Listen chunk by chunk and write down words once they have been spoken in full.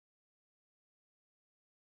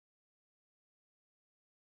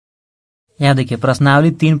यहाँ देखिए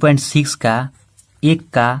प्रश्नावली 3.6 का 1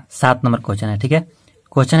 का 7 नंबर क्वेश्चन है। ठीक है,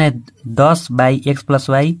 क्वेश्चन है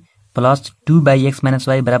 10/x+y प्लस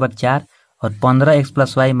 2/x-y बराबर 4 और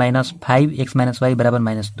 15x+y-5x-y बराबर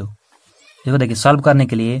 -2। देखो देखिए सॉल्व करने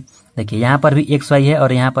के लिए देखिए यहाँ पर भी x y है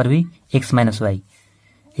और यहाँ पर भी x-y,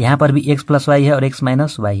 यहाँ पर भी x+y है और x-y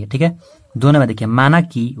है। ठीक है, दोनों में देखिए माना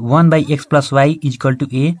कि 1/x+y =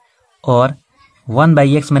 a और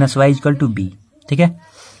 1/x-y = b। ठीक है,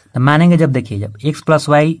 तो मानेंगे जब देखिए जब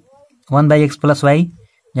x+y 1/x+y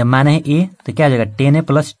जब माने है a तो क्या हो जाएगा 10a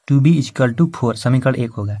 + 2b = 4। समीकरण 1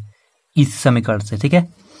 होगा इस समीकरण से। ठीक है,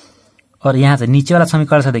 और यहाँ से नीचे वाला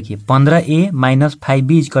समीकरण से देखिए 15a -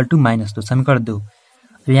 5b = -2 समीकरण 2।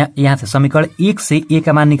 यहाँ से समीकरण 1 से a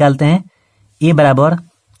का मान निकालते हैं। a बराबर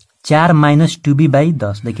 4 -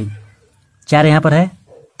 2b/10। देखिए 4 यहाँ पर है,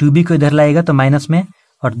 2b को इधर लाएगा तो माइनस में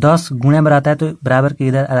और 10 गुणा में रहता है तो बराबर के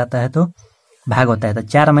इधर आता है तो भाग होता है। तो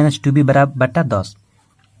 4 - 2b बराबर 10।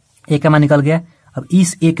 a का मान निकल गया। अब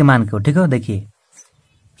इस a के मान को ठीक है देखिए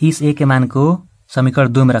इस a के मान को समीकरण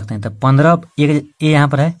 2 में रखते हैं। तो 15 a यहाँ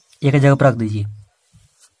पर है, एक जगह पर रख दीजिए।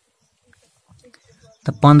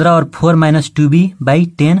 तो 15 और 4 -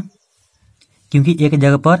 2b/10 क्योंकि एक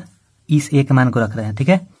जगह पर इस a के मान को रख रहे हैं। ठीक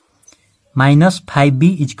है,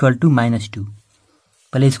 -5b = -2।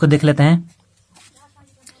 पहले इसको देख लेते हैं।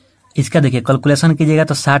 इसका देखिए कैलकुलेशन कीजिएगा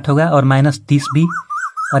तो 60 होगा और -30b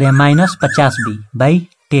और यह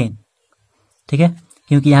 -50b/10। ठीक है,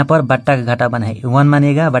 क्योंकि यहाँ पर बट्टा का घाटा बना है, 1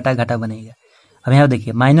 मानेगा बट्टा घाटा बनेगा। अब यहाँ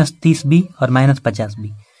देखिए -30b और -50b।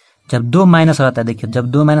 जब 2 माइनस रहता है देखिए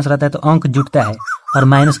जब 2 माइनस रहता है तो अंक जुटता है और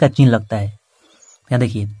माइनस का चिन्ह लगता है। यहाँ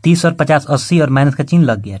देखिए 30 और 50 80 और माइनस का चिन्ह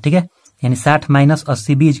लग गया। ठीक है, यानी 60 -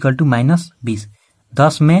 80b = -20।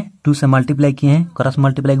 10 में 2 से मल्टीप्लाई किए हैं, क्रॉस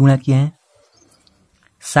मल्टीप्लाई गुणा किए हैं।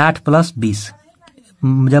 60 + 20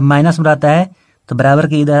 जब माइनस में रहता है तो बराबर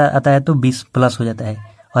के इधर आता है तो 20 प्लस हो जाता है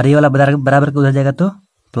और ये वाला बराबर के उधर जाएगा तो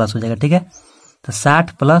प्लस हो जाएगा। ठीक है, तो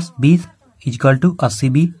 60 + 20 =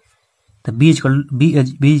 80b। तो b =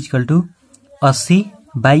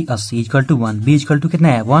 80/80 = 1। b = कितना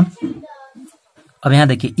है 1। अब यहाँ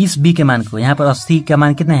देखिए इस b के मान को यहाँ पर 80 का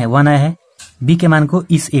मान कितना है 1 आया है। b के मान को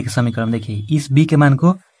इस एक समीकरण में देखिए इस b के मान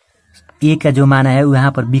को a का जो मान है वो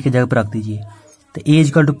यहाँ पर b के जगह पर रख दीजिए। तो a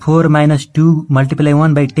 = 4 - 2 ×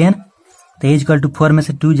 1/10। तो a = 4 में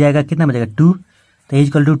से 2 जाएगा कितना बचेगा 2। तो a =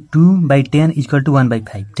 2/10 =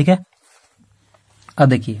 1/5। ठीक है, अब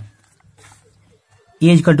देखिए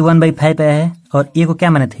a = 1/5 आया है और a को क्या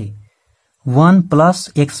माने थे 1 +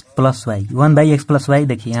 x+y 1/x+y।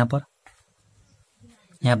 देखिए यहाँ पर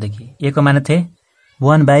यहाँ देखिए a को माने थे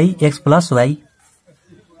 1/x+y।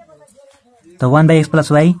 तो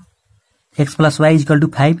 1/x+y x+y =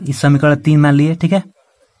 5 इस समीकरण 3 मान लिए। ठीक है,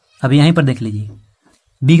 अब यहीं पर देख लीजिए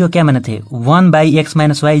b को क्या माने थे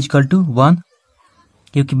 1/x-y = 1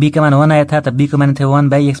 क्योंकि b का मान 1 आया था तब b को माने थे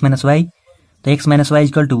 1/x-y। तो x-y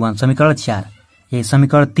 = 1 समीकरण 4। ये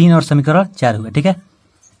समीकरण 3 और समीकरण 4 हुआ। ठीक है,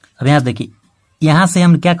 अब यहाँ देखिए यहाँ से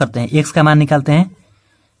हम क्या करते हैं x का मान निकालते हैं।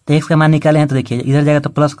 तो x का मान निकाले हैं तो देखिए इधर जाएगा तो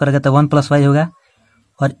प्लस करेगा तो 1 + y होगा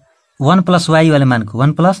और 1 + y वाले मान को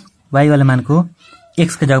 1 + y वाले मान को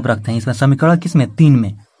x के जगह पर रखते हैं। इसमें समीकरण किसमें 3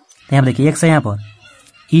 में। तो यहाँ देखिए x है यहाँ पर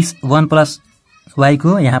इस 1 + y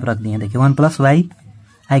को यहाँ पर रख दिए। देखिए 1 + y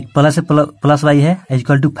प्लस y है =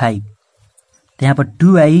 5। तो यहाँ पर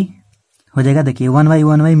 2y हो जाएगा। देखिए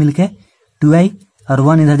 1y मिलके 2y और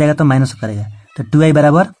 1 इधर जाएगा तो माइनस करेगा। तो 2y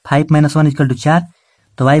बराबर 5 - 1 = 4।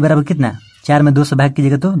 तो y बराबर कितना 4 में 2 से भाग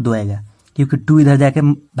कीजिएगा तो 2 आएगा क्योंकि 2 इधर जाके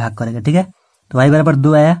भाग करेगा। ठीक है, तो y बराबर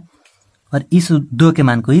 2 आया और इस 2 के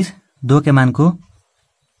मान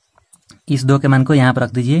को यहाँ पर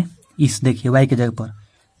रख दीजिए इस देखिए y के जगह पर।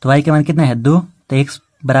 तो y के मान कितना है 2। तो x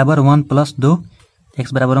बराबर 1 + 2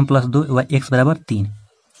 x बराबर 1 + 2 x बराबर 3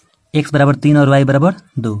 x बराबर 3 और y बराबर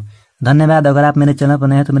 2। धन्यवाद। अगर आप मेरे चैनल पर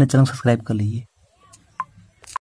नए हैं तो मेरे चैनल को सब्सक्राइब कर लीजिए।